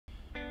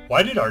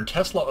Why did our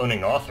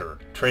Tesla-owning author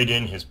trade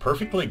in his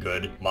perfectly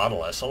good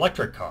Model S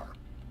electric car?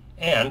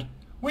 And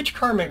which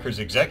carmaker's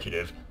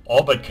executive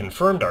all but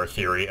confirmed our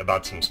theory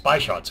about some spy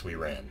shots we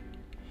ran?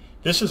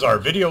 This is our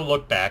video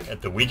look back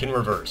at the week in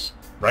reverse,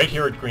 right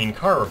here at Green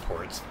Car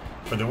Reports,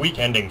 for the week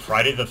ending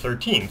Friday the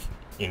 13th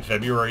in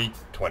February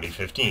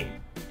 2015.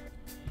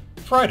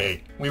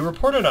 Friday, we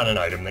reported on an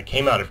item that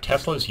came out of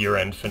Tesla's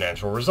year-end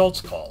financial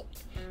results call.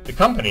 The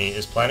company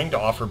is planning to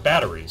offer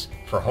batteries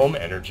for home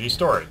energy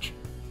storage.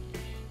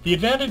 The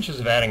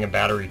advantages of adding a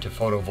battery to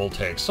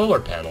photovoltaic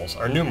solar panels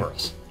are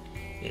numerous.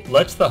 It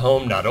lets the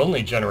home not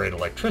only generate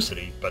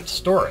electricity, but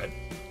store it.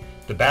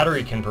 The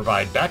battery can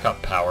provide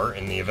backup power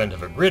in the event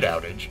of a grid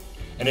outage,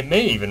 and it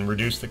may even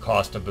reduce the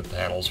cost of the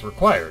panels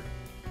required.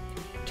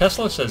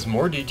 Tesla says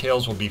more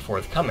details will be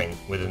forthcoming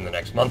within the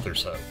next month or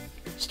so.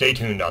 Stay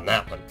tuned on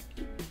that one.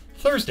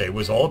 Thursday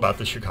was all about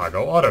the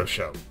Chicago Auto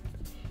Show.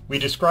 We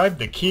described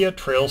the Kia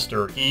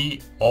Trailster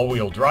E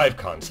all-wheel drive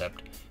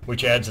concept,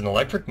 which adds an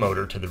electric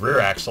motor to the rear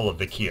axle of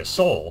the Kia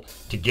Soul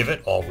to give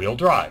it all-wheel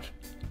drive.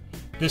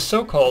 This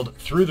so-called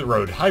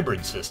through-the-road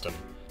hybrid system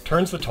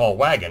turns the tall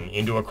wagon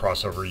into a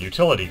crossover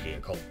utility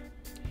vehicle.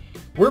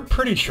 We're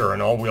pretty sure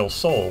an all-wheel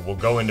Soul will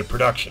go into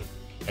production,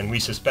 and we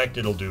suspect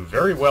it'll do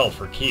very well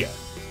for Kia,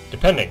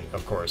 depending,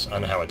 of course,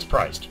 on how it's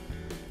priced.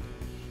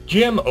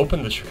 GM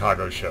opened the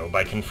Chicago show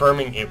by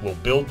confirming it will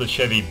build the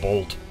Chevy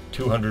Bolt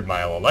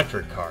 200-mile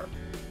electric car.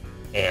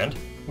 And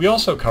we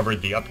also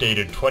covered the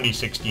updated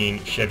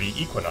 2016 Chevy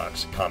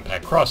Equinox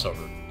compact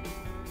crossover.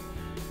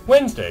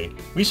 Wednesday,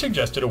 we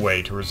suggested a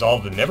way to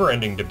resolve the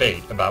never-ending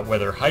debate about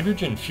whether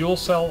hydrogen fuel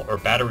cell or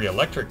battery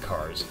electric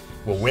cars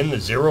will win the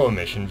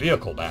zero-emission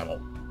vehicle battle.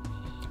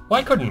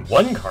 Why couldn't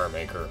one car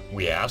maker,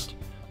 we asked,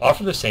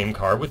 offer the same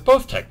car with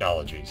both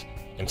technologies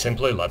and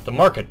simply let the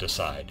market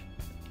decide?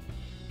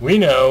 We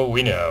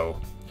know.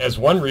 As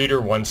one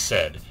reader once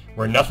said,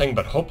 we're nothing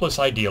but hopeless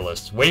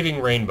idealists waving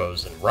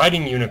rainbows and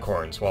riding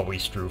unicorns while we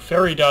strew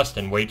fairy dust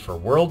and wait for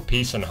world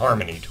peace and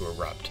harmony to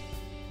erupt.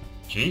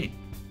 Gee,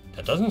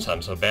 that doesn't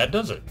sound so bad,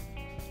 does it?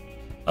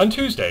 On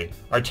Tuesday,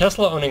 our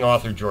Tesla-owning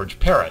author George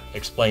Parrott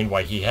explained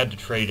why he had to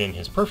trade in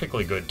his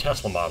perfectly good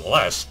Tesla Model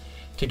S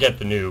to get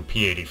the new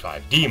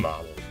P85D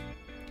model.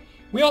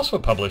 We also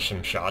published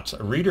some shots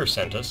a reader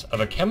sent us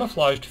of a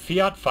camouflaged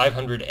Fiat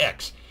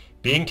 500X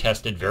being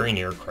tested very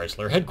near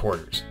Chrysler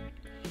headquarters.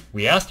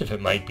 We asked if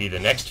it might be the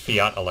next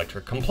Fiat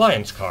electric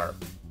compliance car.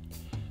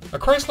 A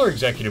Chrysler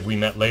executive we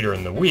met later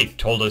in the week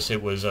told us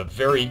it was a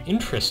very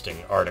interesting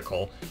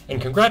article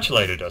and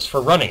congratulated us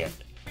for running it.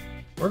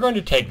 We're going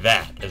to take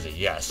that as a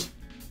yes.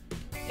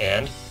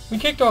 And we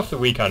kicked off the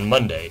week on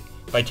Monday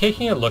by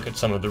taking a look at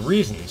some of the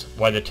reasons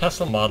why the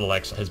Tesla Model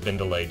X has been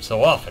delayed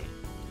so often.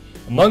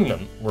 Among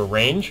them were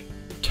range,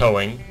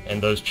 towing,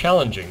 and those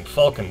challenging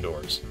Falcon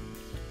doors.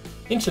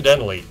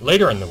 Incidentally,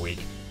 later in the week,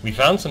 we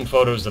found some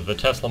photos of the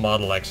Tesla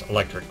Model X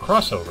electric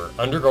crossover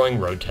undergoing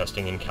road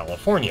testing in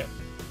California.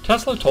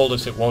 Tesla told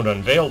us it won't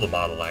unveil the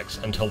Model X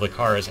until the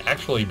car is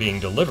actually being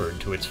delivered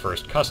to its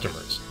first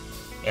customers,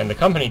 and the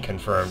company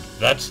confirmed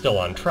that's still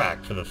on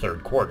track for the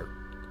third quarter.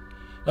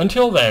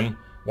 Until then,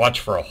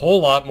 watch for a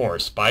whole lot more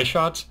spy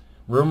shots,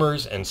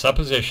 rumors, and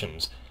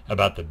suppositions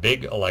about the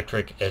big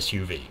electric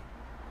SUV.